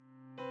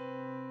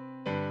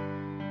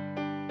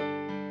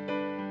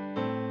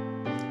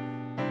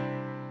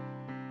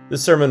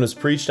This sermon was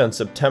preached on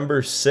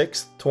September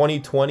 6th,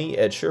 2020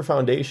 at Sure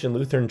Foundation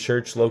Lutheran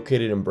Church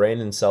located in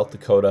Brandon, South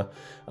Dakota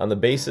on the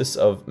basis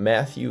of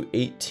Matthew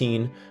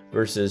 18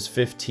 verses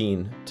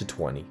 15 to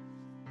 20.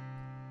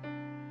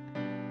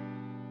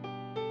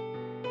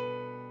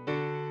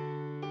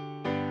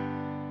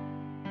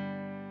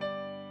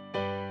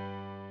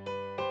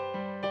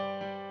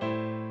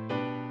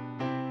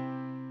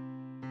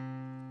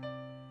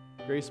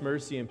 Grace,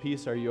 mercy, and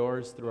peace are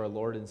yours through our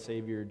Lord and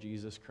Savior,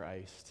 Jesus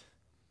Christ.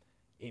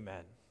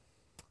 Amen.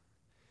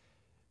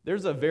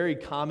 There's a very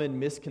common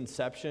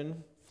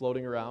misconception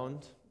floating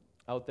around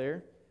out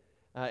there,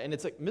 and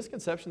it's a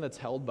misconception that's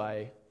held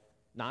by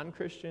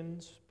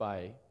non-Christians,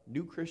 by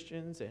new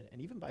Christians,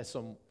 and even by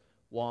some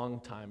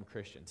long-time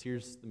Christians.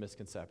 Here's the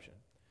misconception.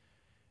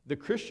 The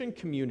Christian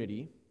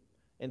community,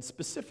 and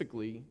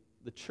specifically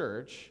the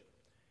church,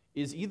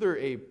 is either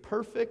a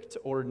perfect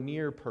or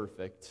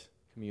near-perfect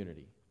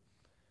community.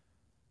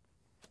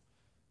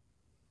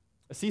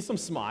 I see some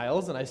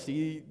smiles, and I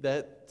see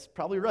that's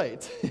probably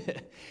right.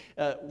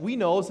 We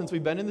know, since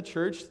we've been in the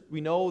church,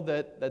 we know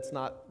that that's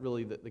not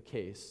really the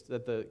case,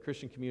 that the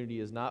Christian community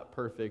is not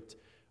perfect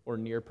or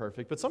near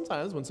perfect. But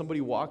sometimes when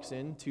somebody walks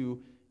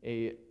into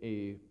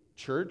a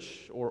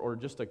church or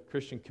just a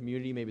Christian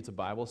community, maybe it's a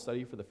Bible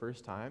study for the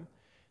first time,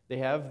 they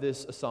have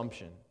this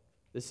assumption.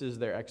 This is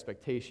their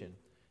expectation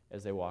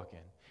as they walk in.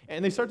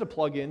 And they start to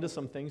plug into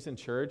some things in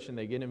church, and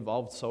they get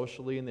involved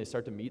socially, and they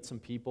start to meet some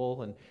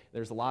people, and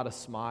there's a lot of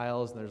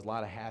smiles, and there's a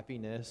lot of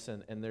happiness,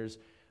 and there's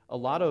a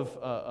lot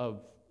of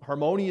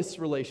harmonious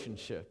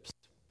relationships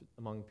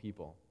among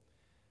people.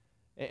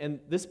 And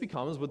this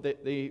becomes what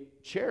they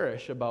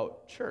cherish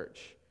about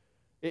church.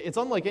 It's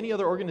unlike any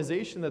other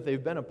organization that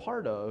they've been a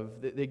part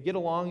of. They get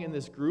along in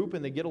this group,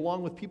 and they get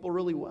along with people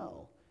really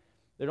well.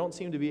 There don't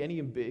seem to be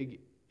any big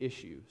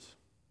issues.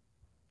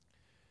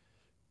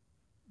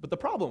 But the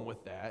problem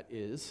with that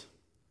is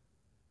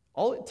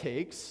all it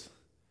takes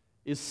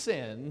is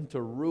sin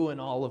to ruin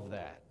all of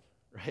that,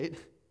 right?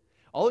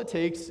 All it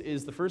takes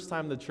is the first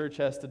time the church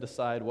has to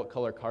decide what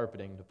color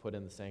carpeting to put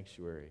in the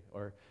sanctuary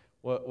or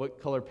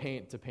what color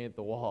paint to paint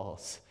the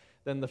walls.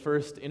 Then the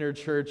first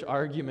inter-church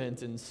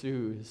argument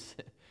ensues.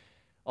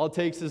 All it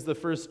takes is the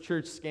first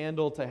church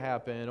scandal to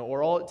happen,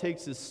 or all it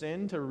takes is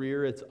sin to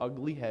rear its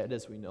ugly head,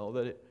 as we know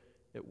that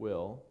it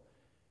will.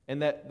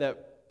 And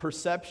that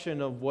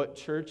perception of what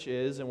church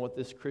is and what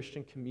this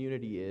Christian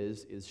community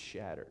is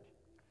shattered.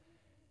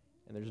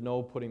 And there's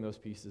no putting those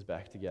pieces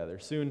back together.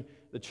 Soon,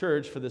 the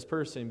church for this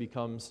person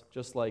becomes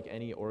just like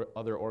any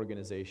other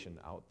organization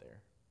out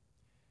there.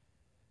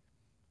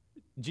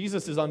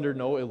 Jesus is under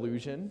no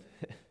illusion.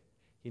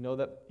 He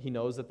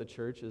knows that the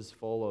church is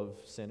full of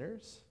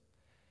sinners.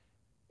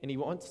 And he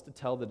wants to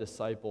tell the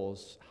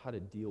disciples how to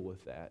deal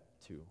with that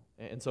too.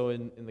 And so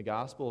in the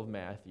Gospel of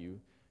Matthew,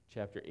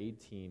 chapter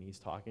 18, he's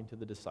talking to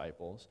the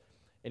disciples,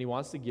 and he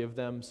wants to give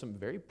them some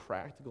very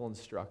practical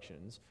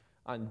instructions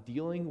on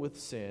dealing with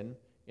sin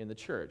in the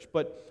church.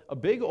 But a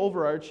big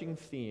overarching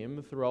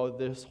theme throughout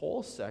this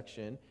whole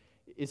section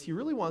is he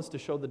really wants to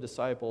show the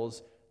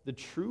disciples the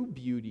true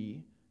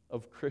beauty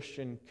of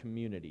Christian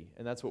community,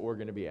 and that's what we're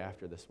going to be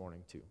after this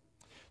morning too.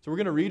 So we're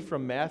going to read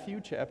from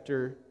Matthew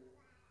chapter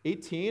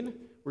 18.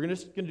 We're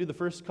just going to do the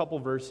first couple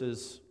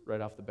verses right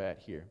off the bat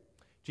here.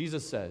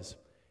 Jesus says,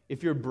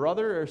 "If your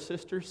brother or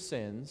sister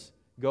sins,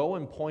 go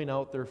and point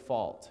out their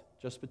fault,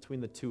 just between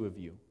the two of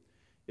you.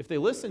 If they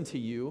listen to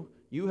you,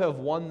 you have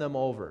won them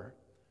over.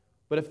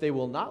 But if they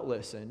will not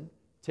listen,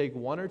 take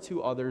one or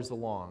two others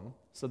along,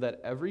 so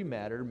that every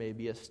matter may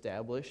be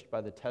established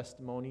by the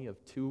testimony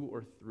of 2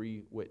 or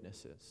 3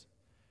 witnesses.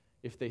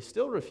 If they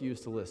still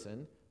refuse to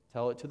listen,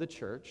 tell it to the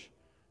church.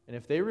 And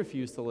if they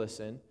refuse to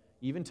listen,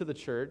 even to the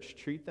church,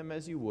 treat them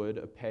as you would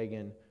a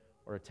pagan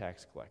or a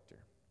tax collector."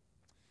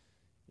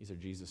 These are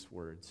Jesus'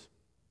 words.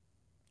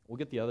 We'll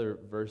get the other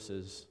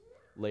verses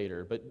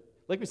later, but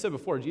like we said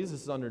before,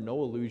 Jesus is under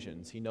no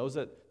illusions. He knows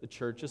that the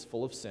church is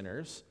full of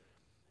sinners,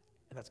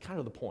 and that's kind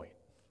of the point,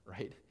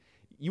 right?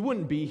 You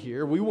wouldn't be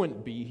here, we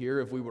wouldn't be here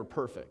if we were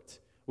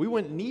perfect. We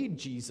wouldn't need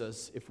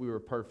Jesus if we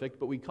were perfect,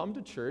 but we come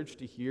to church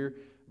to hear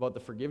about the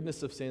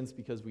forgiveness of sins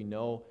because we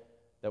know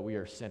that we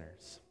are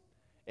sinners.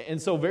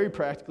 And so very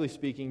practically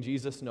speaking,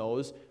 Jesus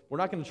knows we're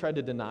not going to try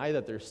to deny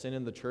that there's sin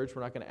in the church.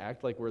 We're not going to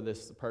act like we're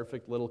this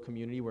perfect little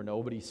community where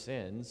nobody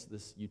sins,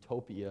 this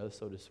utopia,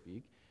 so to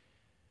speak.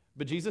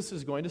 But Jesus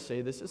is going to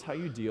say this is how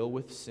you deal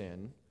with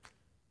sin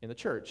in the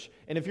church.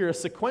 And if you're a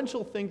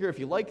sequential thinker, if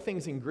you like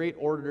things in great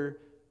order,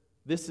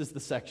 this is the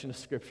section of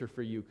Scripture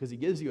for you because he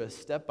gives you a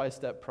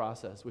step-by-step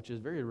process, which is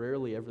very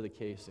rarely ever the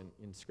case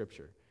in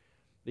Scripture.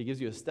 He gives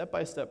you a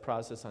step-by-step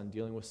process on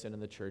dealing with sin in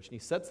the church, and he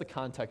sets the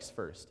context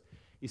first.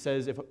 He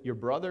says, if your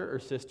brother or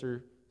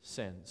sister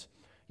sins.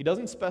 He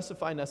doesn't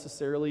specify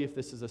necessarily if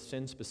this is a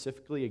sin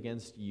specifically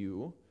against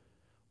you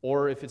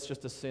or if it's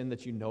just a sin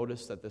that you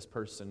notice that this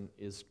person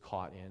is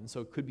caught in. So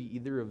it could be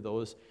either of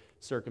those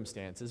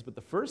circumstances. But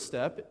the first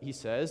step, he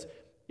says,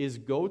 is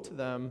go to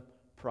them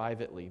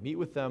privately. Meet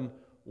with them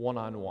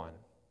one-on-one.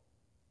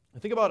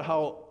 Think about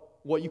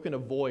what you can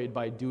avoid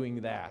by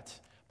doing that,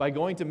 by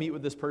going to meet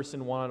with this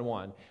person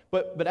one-on-one.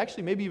 But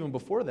actually, maybe even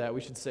before that, we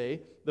should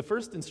say, the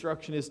first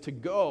instruction is to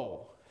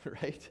go,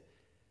 right?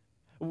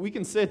 We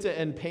can sit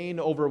and pain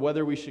over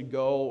whether we should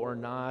go or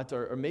not,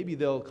 or maybe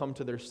they'll come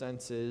to their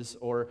senses,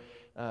 or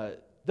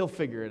they'll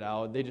figure it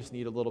out. They just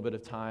need a little bit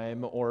of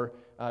time, or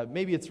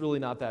maybe it's really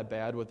not that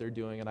bad what they're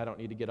doing, and I don't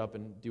need to get up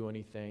and do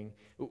anything.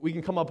 We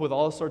can come up with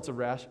all sorts of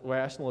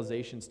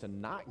rationalizations to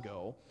not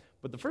go,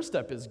 but the first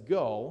step is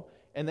go,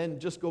 and then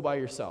just go by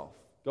yourself.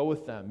 Go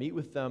with them. Meet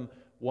with them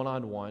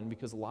one-on-one,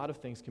 because a lot of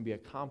things can be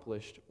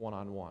accomplished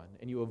one-on-one,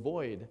 and you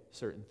avoid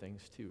certain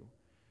things too.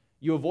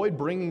 You avoid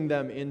bringing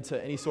them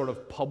into any sort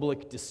of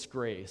public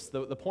disgrace.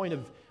 The point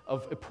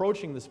of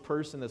approaching this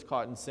person that's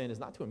caught in sin is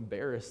not to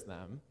embarrass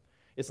them.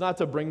 It's not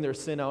to bring their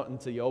sin out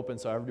into the open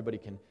so everybody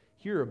can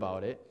hear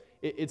about it.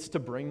 It's to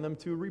bring them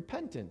to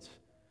repentance,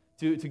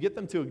 to get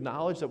them to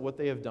acknowledge that what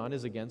they have done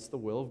is against the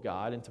will of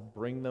God, and to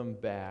bring them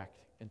back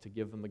and to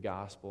give them the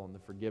gospel and the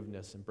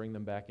forgiveness and bring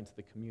them back into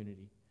the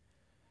community.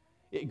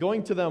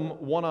 Going to them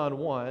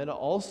one-on-one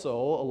also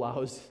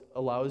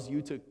allows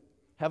you to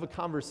have a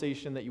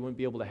conversation that you wouldn't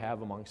be able to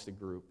have amongst a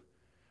group.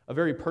 A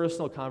very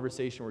personal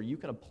conversation where you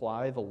can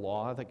apply the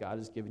law that God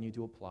has given you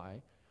to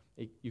apply.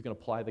 You can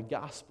apply the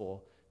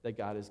gospel that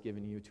God has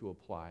given you to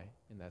apply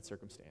in that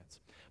circumstance.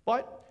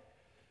 But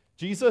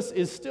Jesus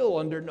is still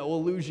under no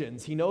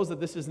illusions. He knows that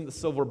this isn't the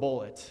silver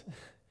bullet.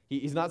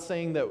 He's not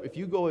saying that if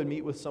you go and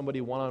meet with somebody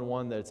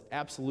one-on-one that it's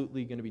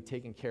absolutely going to be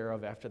taken care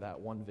of after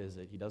that one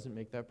visit. He doesn't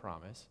make that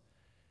promise.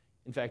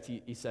 In fact,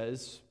 he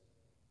says,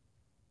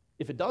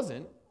 if it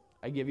doesn't,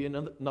 I give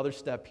you another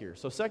step here.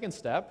 So second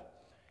step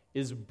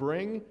is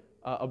bring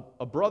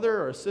a brother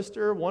or a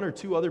sister, one or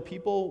two other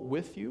people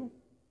with you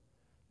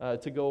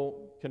to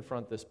go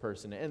confront this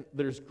person. And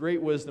there's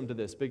great wisdom to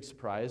this. Big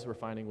surprise, we're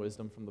finding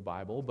wisdom from the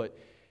Bible. But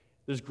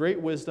there's great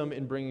wisdom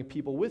in bringing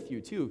people with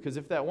you too, because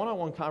if that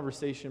one-on-one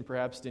conversation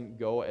perhaps didn't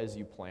go as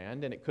you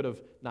planned, and it could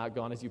have not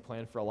gone as you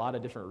planned for a lot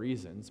of different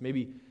reasons.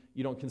 Maybe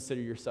you don't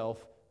consider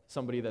yourself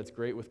somebody that's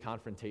great with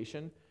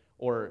confrontation,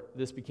 or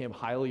this became a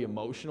highly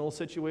emotional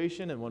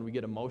situation, and when we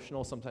get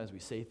emotional, sometimes we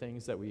say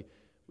things that we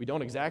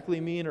don't exactly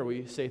mean, or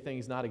we say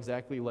things not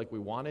exactly like we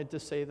wanted to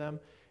say them.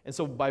 And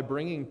so by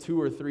bringing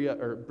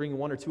bringing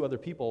one or two other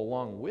people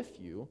along with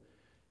you,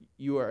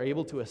 you are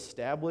able to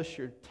establish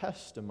your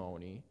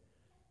testimony.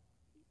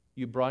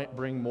 You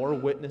bring more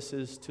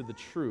witnesses to the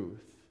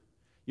truth.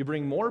 You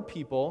bring more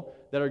people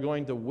that are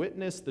going to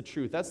witness the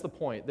truth. That's the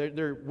point.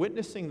 They're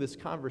witnessing this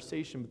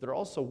conversation, but they're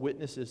also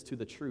witnesses to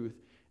the truth.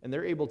 And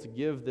they're able to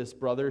give this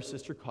brother or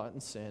sister caught in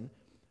sin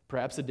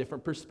perhaps a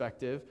different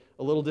perspective,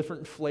 a little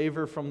different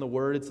flavor from the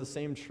word. It's the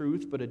same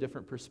truth, but a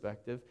different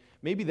perspective.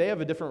 Maybe they have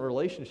a different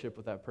relationship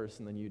with that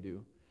person than you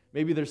do.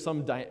 Maybe there's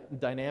some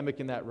dynamic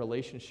in that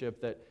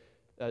relationship that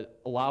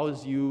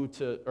allows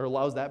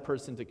that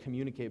person to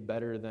communicate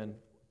better than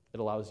it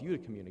allows you to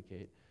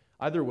communicate.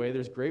 Either way,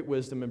 there's great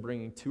wisdom in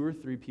bringing two or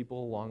three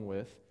people along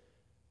with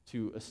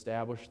to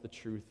establish the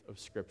truth of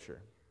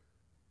Scripture.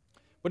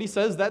 But he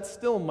says that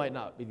still might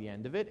not be the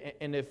end of it.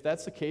 And if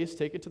that's the case,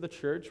 take it to the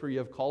church where you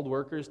have called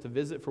workers to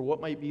visit for what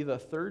might be the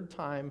third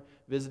time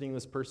visiting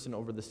this person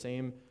over the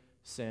same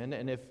sin.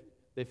 And if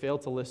they fail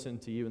to listen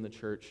to you in the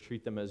church,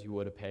 treat them as you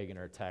would a pagan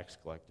or a tax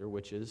collector,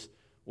 which is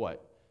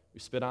what? You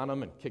spit on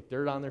them and kick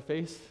dirt on their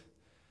face?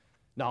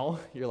 No,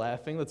 you're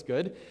laughing. That's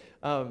good.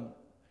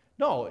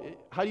 No,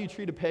 how do you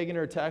treat a pagan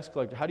or a tax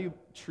collector? How do you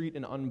treat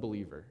an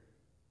unbeliever?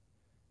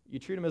 You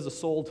treat them as a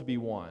soul to be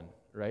won,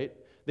 right?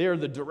 They are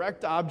the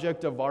direct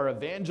object of our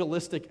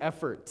evangelistic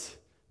effort.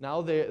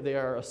 Now they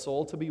are a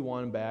soul to be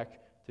won back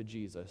to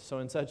Jesus. So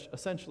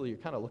essentially, you're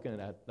kind of looking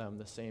at them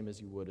the same as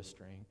you would a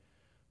straying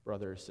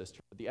brother or sister.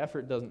 But the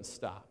effort doesn't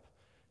stop,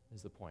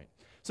 is the point.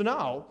 So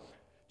now,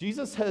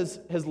 Jesus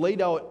has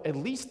laid out at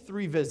least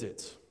 3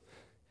 visits.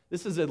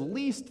 This is at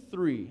least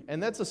 3,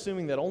 and that's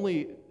assuming that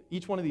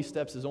each one of these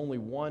steps is only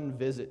one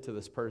visit to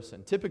this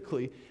person.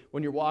 Typically,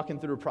 when you're walking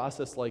through a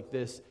process like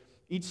this,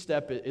 each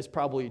step is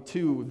probably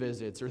 2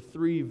 visits or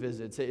 3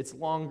 visits. It's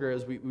longer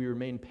as we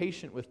remain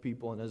patient with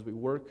people and as we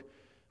work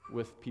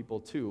with people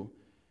too.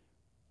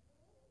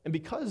 And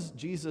because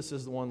Jesus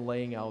is the one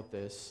laying out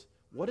this,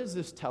 what does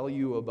this tell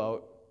you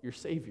about your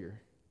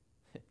Savior?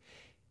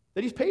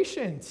 That he's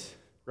patient,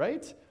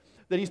 right?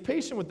 That he's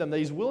patient with them, that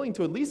he's willing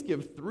to at least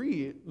give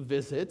 3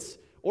 visits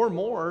or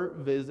more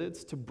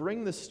visits to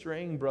bring the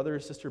straying brother or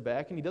sister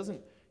back, and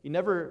he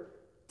never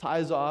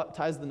ties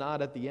the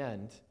knot at the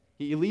end.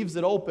 He leaves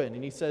it open,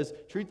 and he says,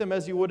 treat them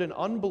as you would an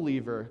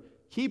unbeliever.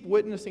 Keep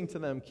witnessing to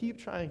them. Keep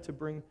trying to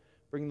bring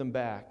them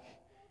back.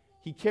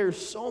 He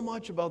cares so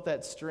much about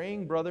that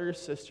straying brother or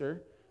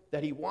sister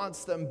that he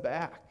wants them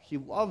back. He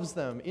loves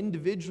them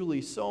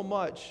individually so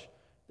much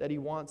that he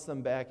wants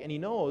them back. And he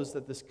knows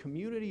that this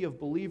community of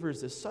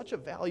believers is such a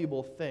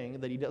valuable thing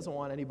that he doesn't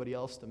want anybody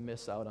else to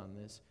miss out on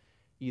this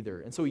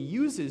either. And so he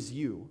uses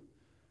you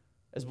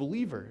as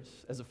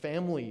believers, as a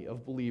family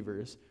of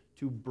believers,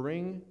 to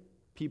bring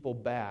people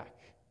back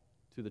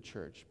to the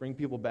church, bring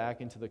people back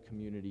into the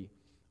community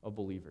of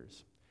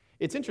believers.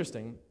 It's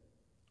interesting.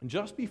 And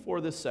just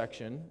before this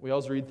section, we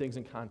always read things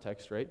in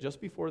context, right?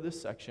 Just before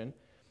this section,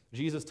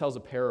 Jesus tells a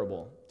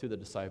parable to the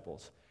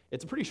disciples.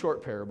 It's a pretty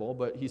short parable,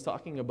 but he's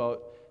talking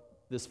about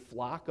this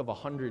flock of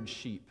 100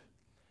 sheep.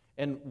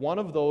 And one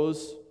of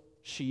those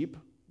sheep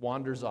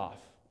wanders off.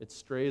 It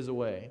strays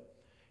away.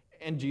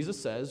 And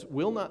Jesus says,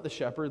 will not the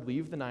shepherd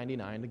leave the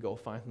 99 to go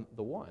find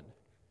the one?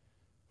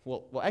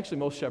 Well, actually,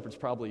 most shepherds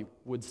probably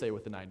would stay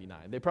with the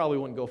 99. They probably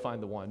wouldn't go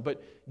find the one.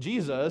 But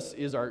Jesus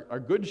is our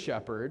good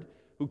shepherd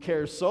who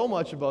cares so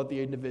much about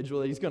the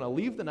individual that he's going to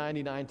leave the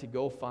 99 to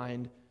go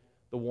find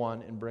the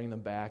one and bring them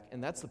back.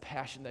 And that's the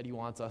passion that he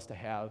wants us to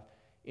have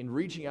in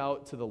reaching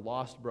out to the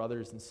lost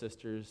brothers and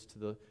sisters,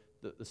 to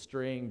the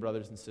straying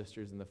brothers and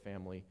sisters in the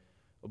family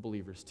of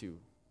believers too.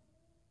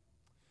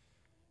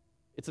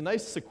 It's a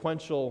nice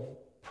sequential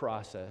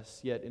process,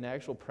 yet in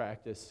actual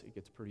practice, it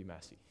gets pretty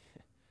messy.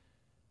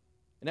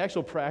 In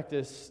actual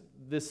practice,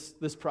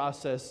 this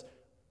process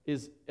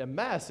is a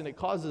mess, and it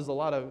causes a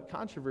lot of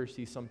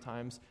controversy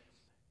sometimes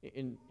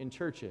in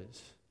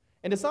churches.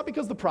 And it's not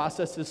because the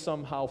process is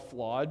somehow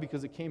flawed,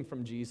 because it came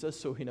from Jesus,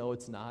 so we know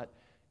it's not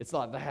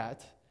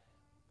that.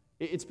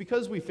 It's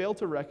because we fail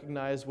to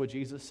recognize what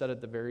Jesus said at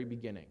the very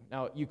beginning.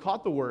 Now, you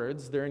caught the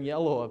words, they're in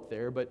yellow up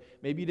there, but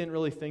maybe you didn't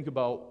really think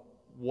about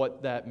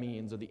what that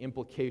means or the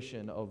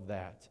implication of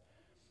that.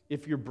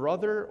 If your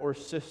brother or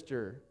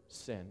sister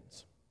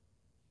sins,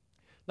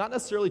 not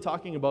necessarily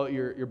talking about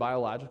your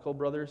biological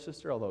brother or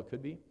sister, although it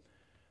could be,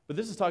 but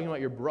this is talking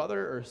about your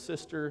brother or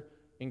sister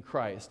in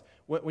Christ.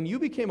 When you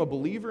became a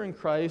believer in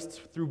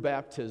Christ through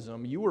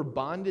baptism, you were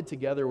bonded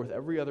together with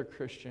every other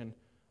Christian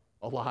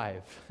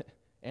alive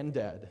and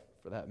dead,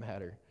 for that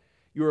matter.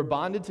 You were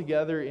bonded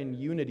together in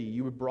unity.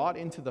 You were brought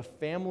into the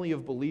family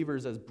of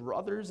believers as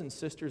brothers and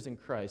sisters in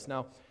Christ.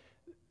 Now,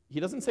 he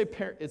doesn't say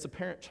it's a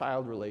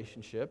parent-child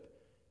relationship.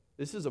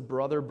 This is a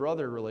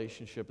brother-brother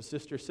relationship, a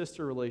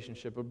sister-sister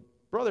relationship, a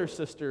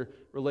brother-sister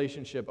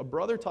relationship. A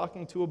brother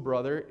talking to a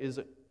brother is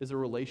a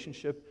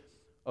relationship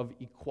of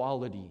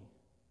equality,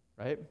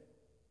 right?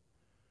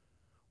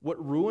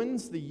 What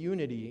ruins the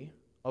unity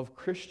of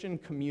Christian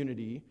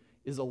community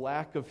is a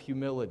lack of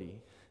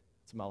humility.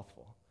 It's a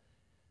mouthful.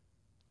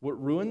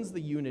 What ruins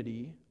the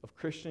unity of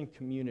Christian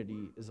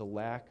community is a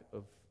lack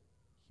of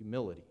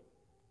humility.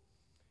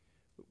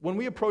 When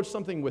we approach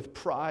something with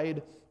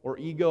pride or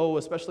ego,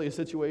 especially a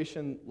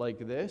situation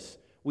like this,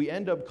 we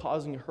end up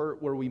causing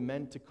hurt where we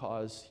meant to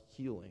cause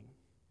healing.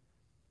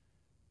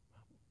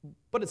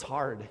 But it's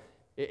hard.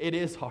 It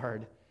is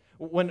hard.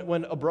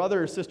 When a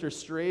brother or sister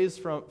strays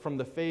from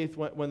the faith,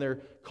 when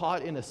they're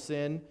caught in a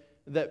sin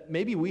that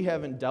maybe we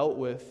haven't dealt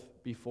with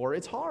before,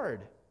 it's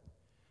hard.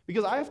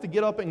 Because I have to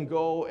get up and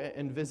go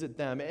and visit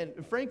them.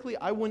 And frankly,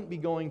 I wouldn't be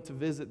going to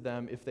visit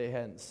them if they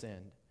hadn't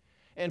sinned.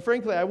 And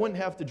frankly, I wouldn't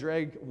have to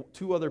drag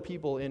two other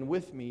people in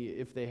with me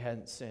if they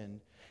hadn't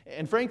sinned.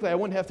 And frankly, I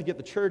wouldn't have to get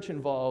the church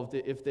involved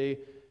if they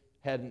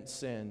hadn't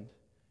sinned.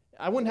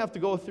 I wouldn't have to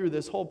go through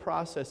this whole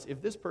process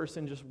if this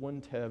person just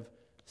wouldn't have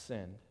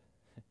sinned.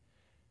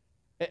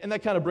 And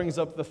that kind of brings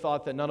up the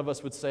thought that none of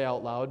us would say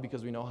out loud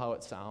because we know how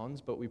it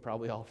sounds, but we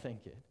probably all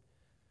think it.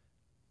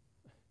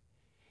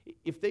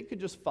 If they could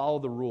just follow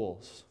the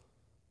rules,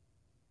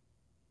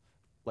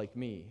 like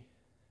me,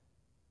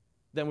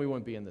 then we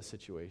wouldn't be in this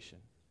situation.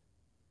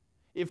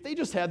 If they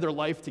just had their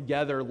life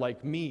together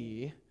like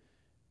me,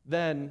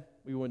 then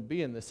we wouldn't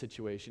be in this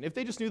situation. If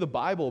they just knew the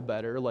Bible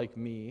better like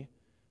me,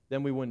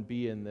 then we wouldn't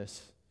be in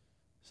this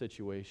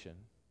situation.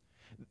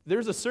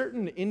 There's a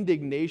certain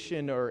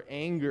indignation or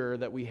anger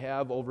that we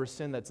have over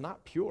sin that's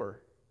not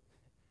pure.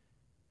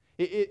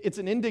 It's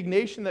an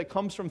indignation that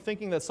comes from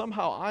thinking that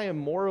somehow I am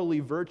morally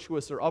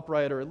virtuous or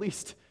upright, or at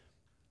least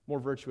more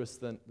virtuous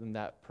than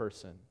that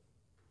person.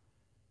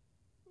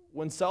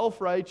 When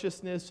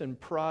self-righteousness and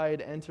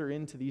pride enter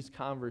into these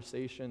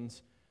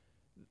conversations,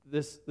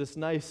 this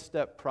nice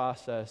step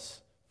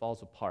process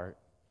falls apart.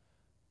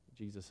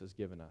 Jesus has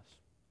given us.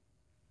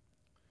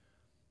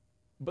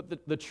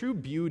 But the true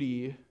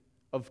beauty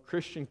of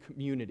Christian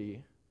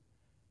community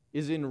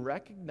is in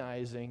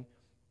recognizing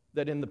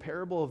that in the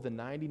parable of the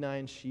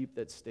 99 sheep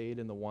that stayed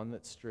and the one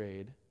that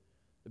strayed,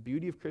 the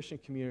beauty of Christian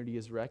community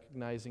is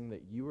recognizing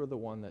that you are the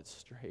one that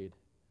strayed,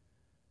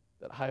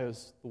 that I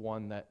was the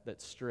one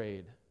that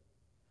strayed,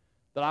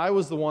 that I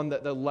was the one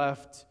that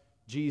left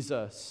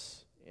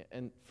Jesus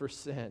and for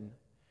sin,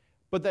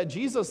 but that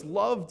Jesus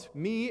loved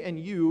me and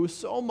you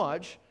so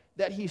much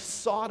that he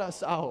sought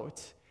us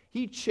out.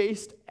 He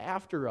chased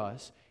after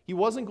us. He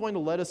wasn't going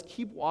to let us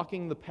keep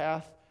walking the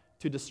path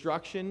to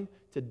destruction,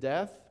 to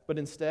death, but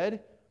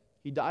instead,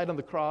 he died on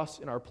the cross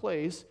in our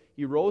place.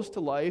 He rose to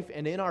life,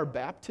 and in our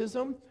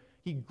baptism,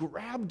 he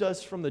grabbed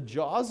us from the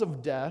jaws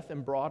of death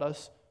and brought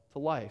us to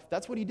life.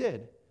 That's what he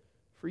did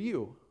for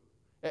you.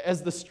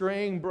 As the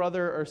straying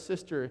brother or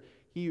sister,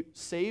 he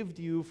saved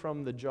you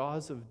from the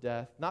jaws of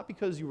death, not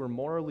because you were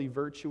morally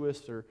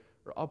virtuous or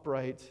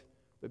upright,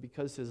 but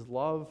because his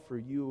love for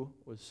you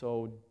was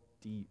so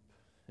deep.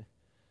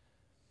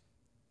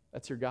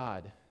 That's your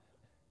God.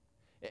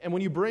 And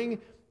when you bring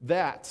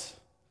that,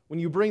 when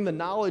you bring the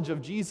knowledge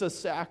of Jesus'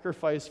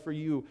 sacrifice for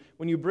you,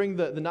 when you bring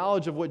the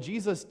knowledge of what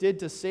Jesus did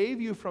to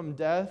save you from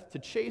death, to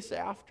chase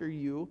after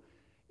you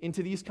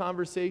into these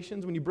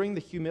conversations, when you bring the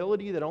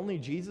humility that only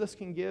Jesus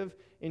can give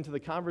into the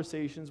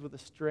conversations with a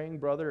straying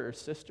brother or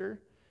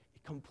sister,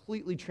 it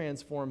completely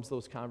transforms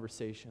those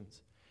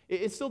conversations.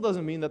 It still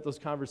doesn't mean that those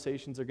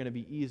conversations are going to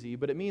be easy,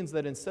 but it means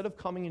that instead of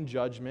coming in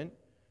judgment,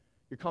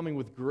 you're coming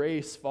with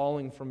grace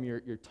falling from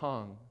your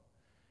tongue.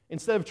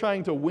 Instead of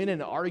trying to win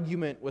an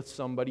argument with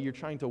somebody, you're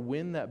trying to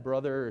win that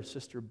brother or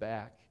sister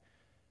back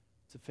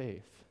to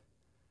faith.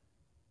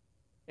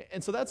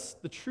 And so that's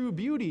the true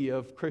beauty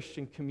of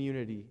Christian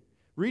community,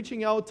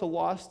 reaching out to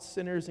lost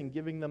sinners and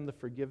giving them the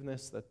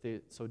forgiveness that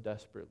they so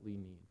desperately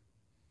need.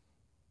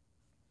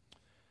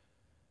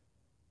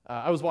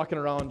 I was walking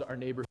around our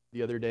neighborhood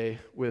the other day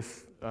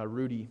with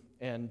Rudy,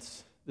 and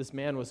this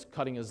man was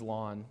cutting his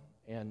lawn,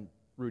 and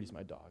Rudy's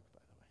my dog,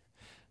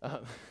 by the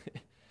way.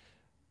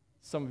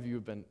 Some of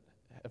you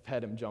have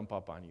had him jump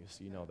up on you,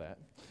 so you know that.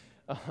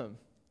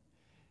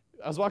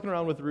 I was walking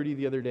around with Rudy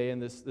the other day,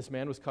 and this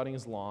man was cutting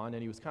his lawn,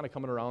 and he was kind of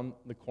coming around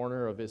the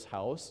corner of his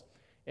house,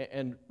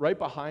 and right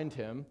behind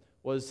him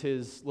was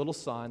his little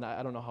son.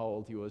 I don't know how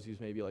old he was. He was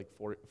maybe like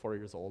 4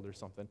 years old or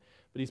something,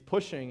 but he's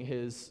pushing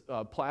his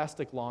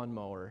plastic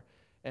lawnmower,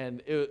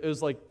 and it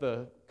was like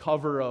the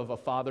cover of a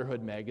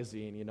fatherhood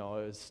magazine. It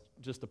was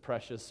just a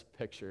precious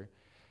picture.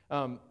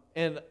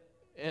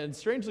 And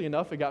strangely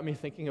enough, it got me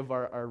thinking of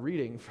our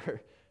reading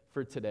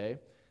for today,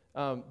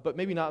 but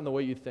maybe not in the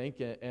way you think,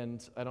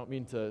 and I don't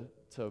mean to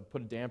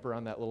put a damper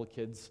on that little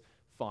kid's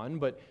fun,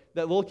 but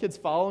that little kid's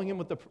following him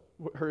with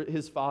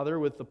his father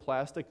with the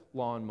plastic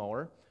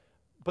lawnmower,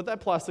 but that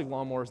plastic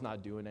lawnmower is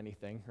not doing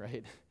anything,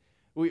 right?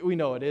 We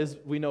know it is.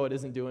 We know it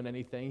isn't doing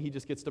anything. He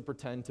just gets to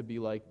pretend to be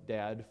like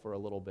dad for a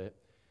little bit.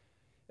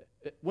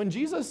 When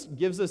Jesus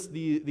gives us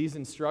these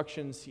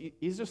instructions,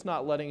 he's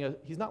not letting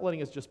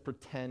us just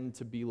pretend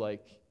to be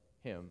like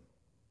him.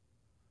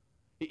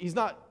 He's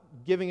not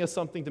giving us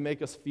something to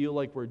make us feel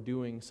like we're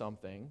doing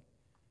something.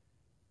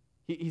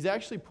 He's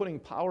actually putting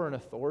power and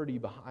authority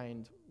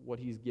behind what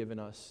he's given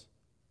us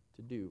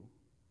to do.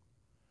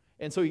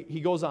 And so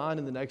he goes on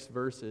in the next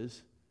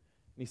verses,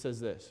 and he says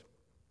this: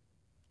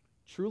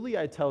 "Truly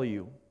I tell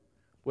you,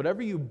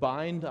 whatever you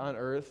bind on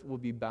earth will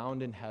be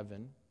bound in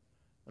heaven,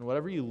 and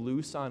whatever you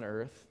loose on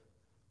earth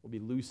will be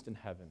loosed in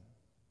heaven."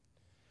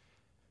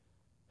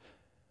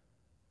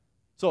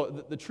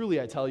 So the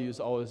truly I tell you is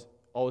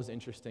always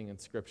interesting in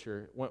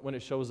Scripture. When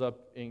it shows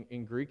up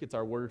in Greek, it's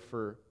our word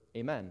for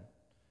amen.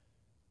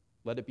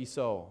 Let it be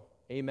so.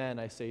 Amen,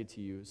 I say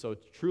to you. So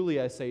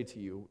truly I say to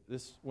you.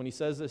 When he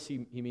says this,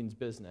 he means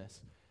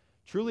business.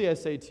 Truly I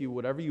say to you,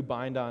 whatever you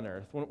bind on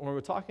earth. When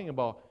we're talking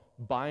about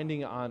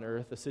binding on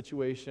earth, a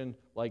situation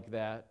like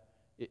that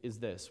is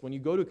this: when you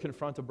go to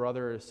confront a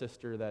brother or a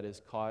sister that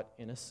is caught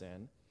in a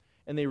sin,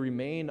 and they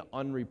remain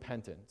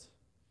unrepentant,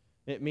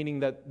 meaning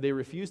that they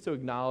refuse to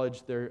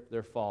acknowledge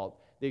their fault,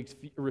 they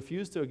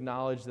refuse to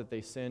acknowledge that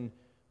they sin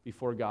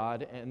before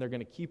God, and they're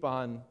going to keep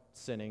on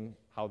sinning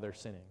how they're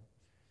sinning.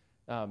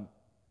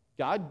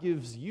 God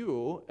gives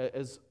you,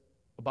 as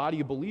a body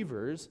of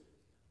believers,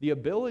 the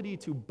ability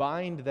to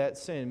bind that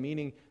sin,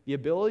 meaning the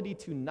ability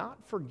to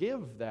not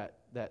forgive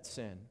that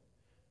sin.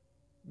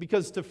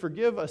 Because to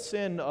forgive a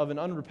sin of an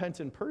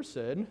unrepentant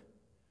person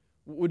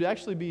would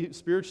actually be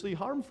spiritually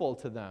harmful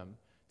to them.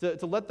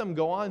 To let them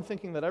go on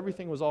thinking that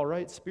everything was all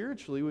right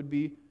spiritually would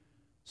be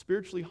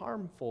spiritually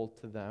harmful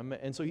to them.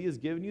 And so he has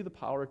given you the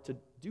power to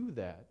do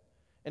that.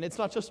 And it's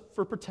not just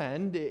for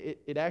pretend,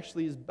 it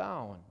actually is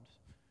bound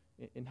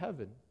in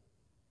heaven.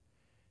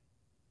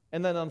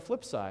 And then on the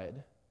flip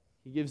side,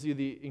 he gives you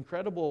the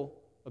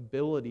incredible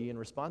ability and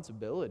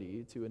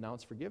responsibility to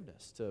announce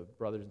forgiveness to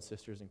brothers and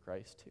sisters in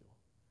Christ too.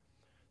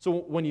 So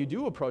when you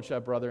do approach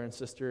that brother and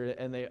sister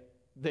and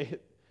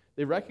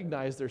they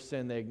recognize their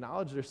sin, they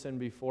acknowledge their sin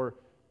before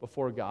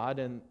God,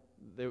 and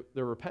they're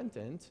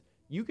repentant,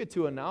 you get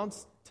to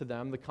announce to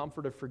them the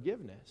comfort of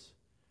forgiveness.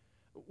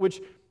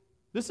 Which,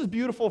 this is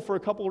beautiful for a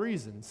couple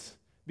reasons.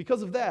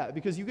 Because of that,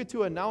 because you get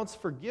to announce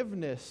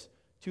forgiveness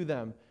to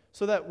them,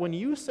 so that when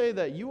you say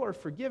that you are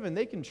forgiven,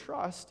 they can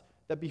trust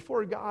that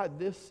before God,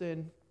 this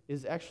sin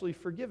is actually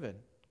forgiven.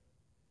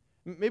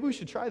 Maybe we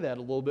should try that a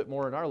little bit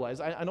more in our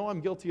lives. I know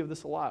I'm guilty of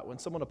this a lot. When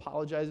someone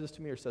apologizes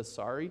to me or says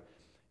sorry,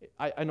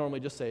 I normally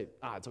just say,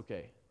 it's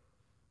okay,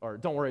 or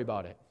don't worry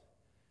about it.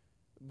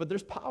 But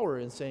there's power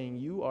in saying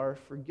you are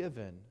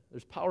forgiven.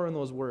 There's power in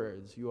those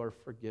words, you are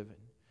forgiven.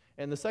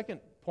 And the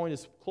second point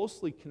is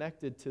closely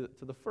connected to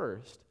the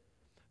first.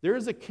 There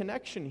is a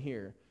connection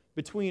here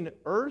between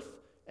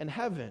earth and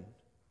heaven.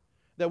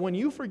 That when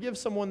you forgive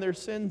someone their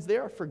sins, they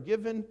are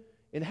forgiven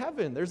in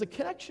heaven. There's a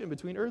connection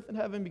between earth and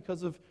heaven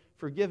because of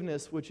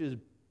forgiveness, which is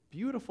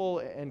beautiful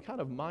and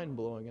kind of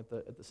mind-blowing at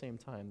the same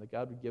time, that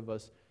God would give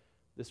us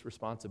this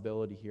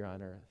responsibility here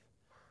on earth.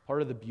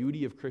 Part of the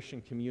beauty of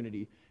Christian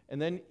community.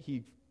 And then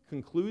he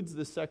concludes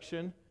this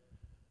section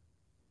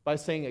by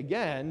saying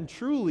again,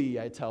 truly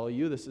I tell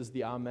you, this is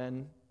the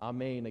amen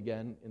amen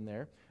again in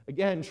there.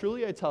 Again,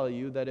 truly I tell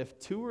you that if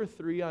 2 or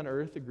 3 on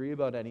earth agree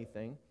about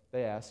anything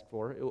they ask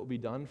for, it will be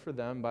done for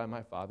them by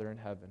my Father in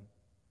heaven.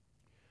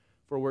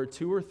 For where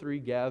 2 or 3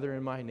 gather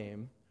in my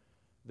name,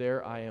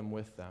 there I am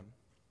with them.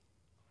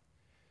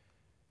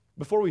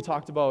 Before we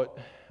talked about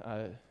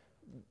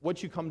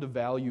what you come to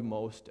value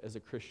most as a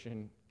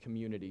Christian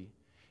community,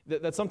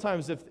 that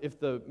sometimes if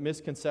the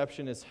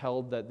misconception is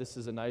held that this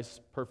is a nice,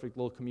 perfect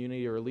little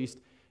community, or at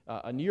least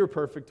a near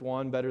perfect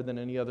one, better than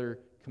any other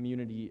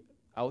community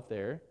out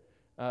there,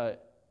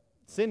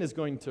 sin is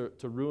going to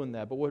ruin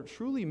that. But what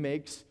truly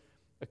makes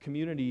a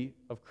community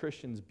of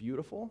Christians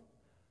beautiful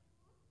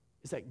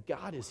is that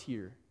God is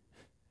here.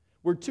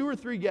 Where 2 or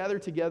 3 gather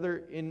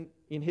together in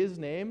His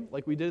name,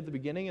 like we did at the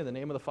beginning, in the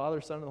name of the Father,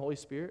 Son, and the Holy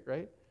Spirit,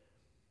 right?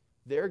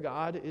 Their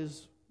God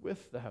is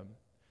with them.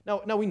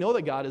 Now we know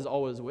that God is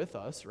always with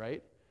us,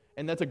 right?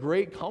 And that's a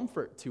great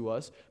comfort to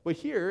us. But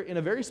here, in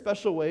a very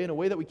special way, in a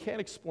way that we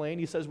can't explain,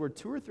 He says, where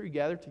 2 or 3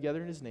 gather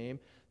together in His name,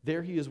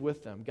 there He is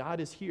with them.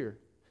 God is here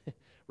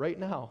right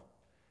now.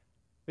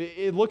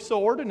 It looks so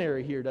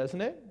ordinary here,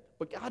 doesn't it?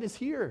 But God is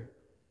here.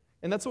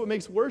 And that's what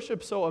makes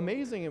worship so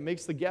amazing. It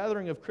makes the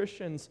gathering of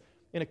Christians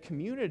in a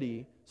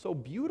community so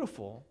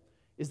beautiful,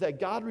 is that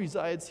God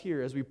resides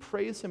here. As we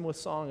praise Him with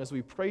song, as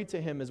we pray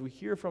to Him, as we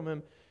hear from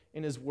Him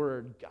in His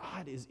Word,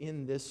 God is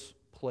in this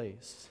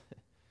place.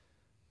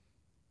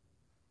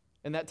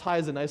 And that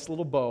ties a nice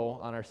little bow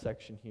on our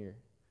section here.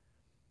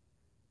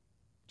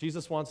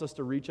 Jesus wants us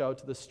to reach out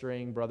to the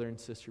straying brother and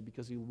sister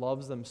because He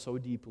loves them so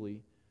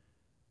deeply,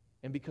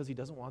 and because He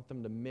doesn't want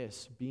them to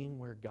miss being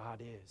where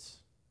God is.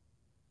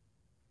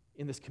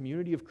 In this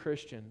community of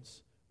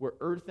Christians, where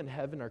earth and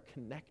heaven are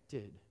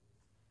connected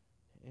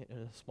in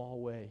a small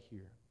way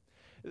here.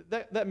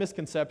 That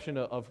misconception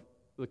of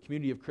the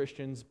community of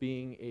Christians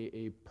being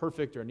a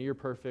perfect or near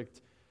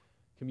perfect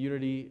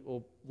community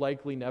will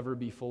likely never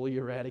be fully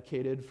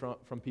eradicated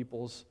from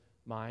people's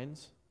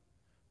minds.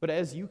 But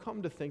as you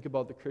come to think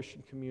about the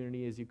Christian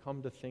community, as you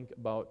come to think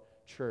about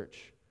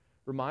church,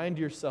 remind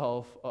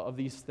yourself of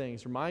these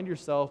things. Remind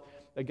yourself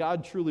that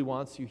God truly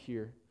wants you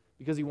here,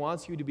 because He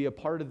wants you to be a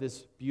part of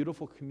this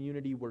beautiful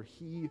community where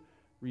He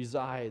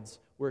resides,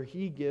 where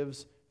He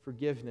gives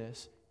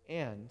forgiveness,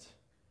 and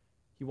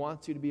He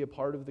wants you to be a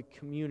part of the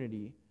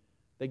community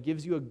that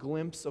gives you a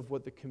glimpse of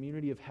what the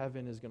community of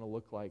heaven is going to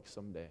look like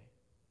someday.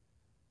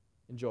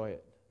 Enjoy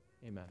it.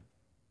 Amen.